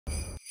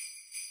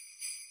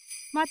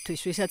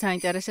მათთვის, ვისაც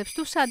აინტერესებს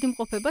თუ სად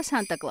იმყოფება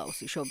სანტა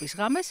კლაუსის შობის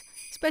ღამეს,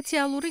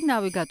 სპეციალური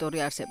ნავიგატორი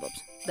არსებობს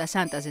და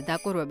სანტაზე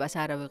დაკვირვებას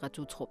არავიღაც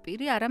უცხო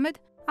პირი, არამედ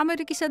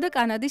ამერიკისა და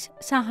კანადის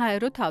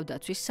საჰაერო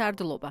თავდაცვის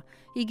სარდლობა,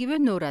 იგივე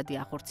ნორადი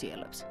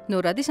ახორციელებს.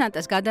 ნორადი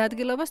სანტას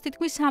გადაადგილებას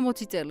თითქმის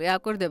 60 წელი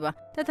აკვირდება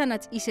და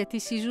თანაც ისეთი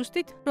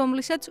სიზუსტით,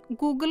 რომლისაც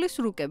Google-ის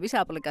რუკების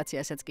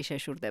აპლიკაციასაც კი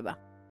შეშურდება.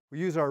 We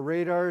use our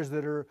radars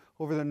that are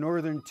over the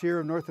northern tier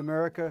of North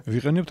America.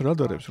 ვიყენებთ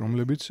რადარებს,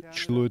 რომლებიც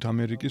ჩრდილოეთ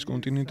ამერიკის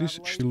კონტინენტის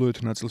ჩრდილოეთ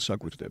ნაწილს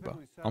აკვირდება.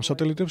 ამ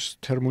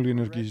სატელიტებს თერმული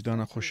ენერგიის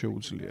დანახვა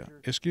შეუძლია.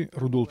 ეს კი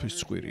რუდოლფის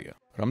წყვირია.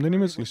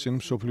 რამდენიმე წლის წინ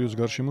მსოფლიოს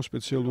გარშემო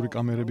სპეციალური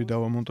კამერები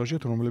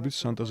დავამონტაჟეთ, რომლებიც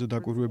სანტაზე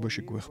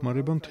დაკვირვებაში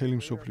გვეხმარება მთელი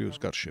მსოფლიოს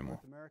გარშემო.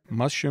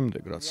 მას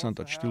შემდეგ, რაც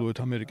სანტა ჩრდილოეთ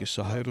ამერიკის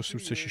საჰაერო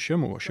სივრცეში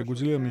შემოვა,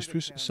 შეგვიძლია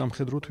მისთვის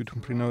სამხედრო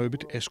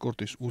თვითმფრინავებით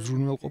ესკორტის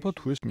უზრუნველყოფა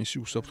თუ ეს მისი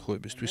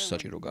უსაფრთხოებისთვის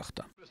საჭირო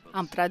გახდა.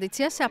 ამ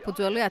ტრადიციას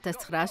საფუძველი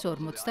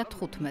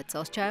 1955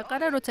 წელს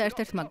ჩაეყარა, როცა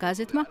ერთ-ერთმა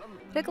გაზეთმა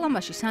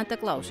რეკლამაში სანტა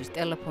კლაუსის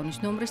ტელეფონის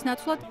ნომრის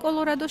ნაცვლად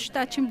კოლორადოს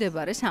შტატში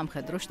მდებარე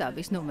სამხედრო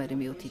შტაბის ნომერი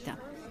მიუთითა.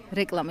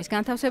 რეკლამის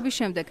განთავსების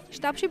შემდეგ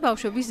შტაბში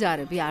ბავშვების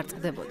ზარები არ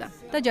წყდებოდა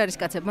და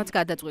ჯარისკაცებმაც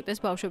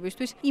გადაწყვიტეს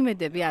ბავშვებისთვის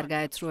იმედები არ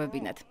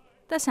გაეცრუებინათ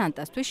და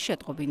სანტასთვის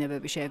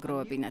შეტყობინებები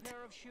შეეგროვებინათ.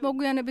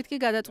 მოგვიანებით კი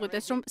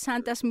გადაწყვიტეს, რომ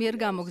სანტას მიერ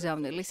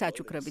გამოგზავნილი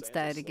საჩუქრებიც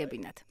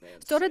დაერიგებინათ.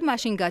 სწორედ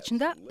მაშინ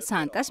გაჩნდა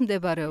სანტას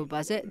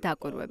მდებარეობაზე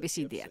დაკვირვების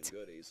იდეაც.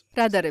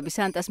 რადარები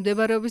სანტას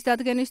მდებარეობის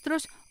დადგენის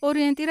დროს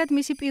ორიენტირად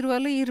მისი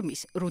პირველი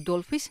ირმის,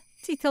 რუდოლფის,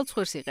 წითელ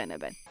ცხვირს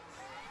იყენებენ.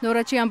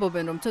 ნორადში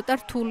ამბობენ, რომ ცოტა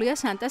რთულია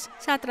სანტას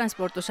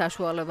სატრანსპორტო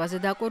საშუალებაზე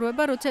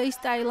დაკვირვება, როცა ის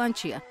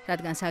ტაილანდშია,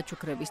 რადგან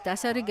საჩუქრების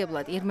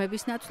დასარიგებლად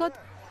ირმების ნაცვლად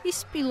ის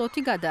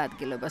პილოტი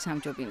გადაადგილებას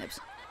ამჯობინებს.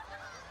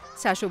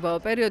 საშობაო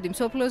პერიოდი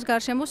მსოფლიოს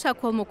გარშემო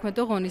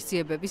საქველმოქმედო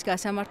ღონისძიებების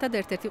გასამართად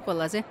ერთ-ერთი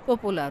ყველაზე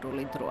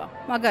პოპულარული დროა.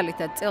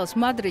 მაგალითად, წელს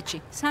მადრიდში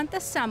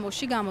სანტას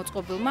სამოში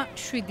გამოწყობილმა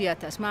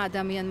 7000-მა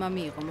ადამიანმა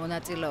მიიღო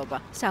მონაწილეობა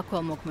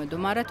საქველმოქმედო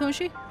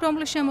მარათონში,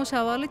 რომლის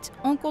შემოსავალიც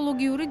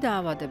ონკოლოგიური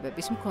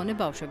დაავადებების მქონე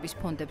ბავშვების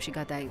ფონდებში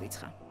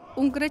გადაირიცხა.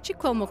 უნგრეთში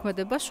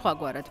ქველმოქმედებას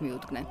სხვაგვარად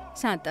მიუძღვნენ.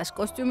 სანტას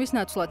კოსტიუმის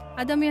ნაცვლად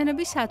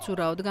ადამიანები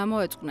საცურაოდ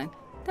გამოეწყნენ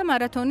და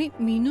მარათონი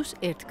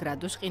 -1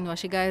 გრადუს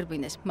ყინვაში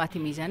გაერბინეს, მათი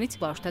მიზანიც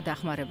ბავშვთა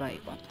დახმარება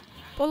იყო.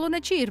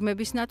 პოლონეთში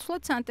ირმების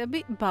ნაცვლად სანტები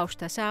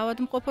ბავშვთა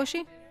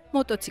საავადმყოფოში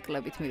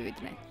მოტოციკლებით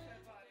მივიდნენ.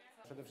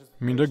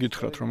 მინდა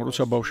გითხრათ, რომ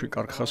როცა ბავშვი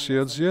კარგ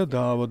ხასიათზეა,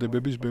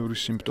 დაავადებების ბევრი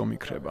სიმპტომი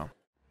იქრება.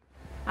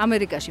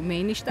 ამერიკაში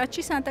მეინის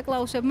შტატში სანტა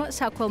კლაუსებმა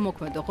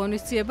საქველმოქმედო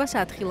ღონისძიებას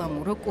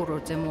ათხილამურო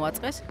კურორტზე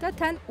მოაწყეს და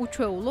თან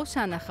უჩვეულო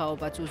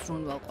სანახაობაც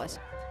უზრუნველყვეს.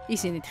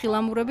 ისინი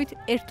თხილამურებით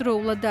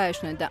ერთდროულად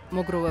დაეშვნენ და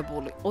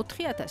მოგროვებული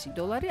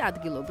 $4000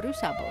 ადგილობრივ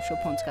საბავშვო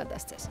ფონდს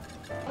გადასცეს.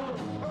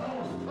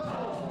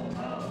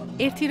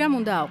 ერთი რამ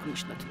უნდა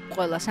აღვნიშნოთ,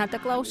 ყველა სანტა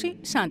კლაუსი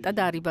სანტად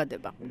არ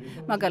იბადება.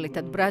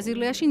 მაგალითად,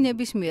 ბრაზილიაში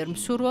ნებისმიერ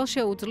მსურვალს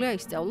შეუძლია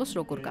ისწავლოს,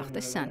 როგორ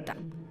გახდეს სანტა.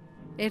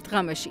 ერთ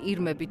ღამეში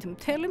ირმებით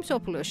მთელი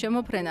მსოფლიოს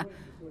შემოფრენა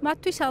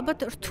მათთვის ალბათ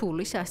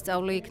რთული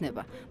სასწავლი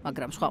იქნება,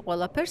 მაგრამ სხვა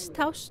ყველაფერს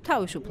თავს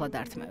თავისუფლად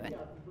ართმევენ.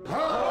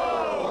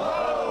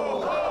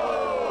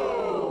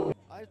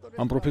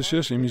 ამ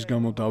პროფესიას იმის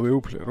გამო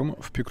დავეუფლე, რომ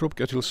ვფიქრობ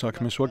კეთილ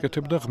საქმეს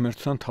ვაკეთებ და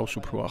ღმერთთან თავს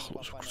უფრო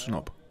ახლოს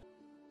ვგრძნობ.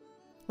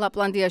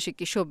 ლაპლანდიაში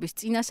კი შობის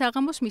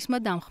წინასაღამოს მისმა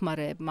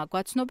დამხმარეებმა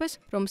გვაცნობეს,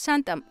 რომ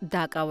სანტამ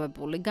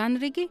დაკავებული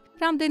განრიგი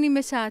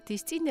რამდენიმე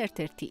საათის წინ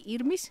ერთ-ერთი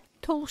ირმის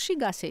თოვლში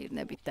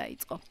გასეირნებით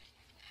დაიწყო.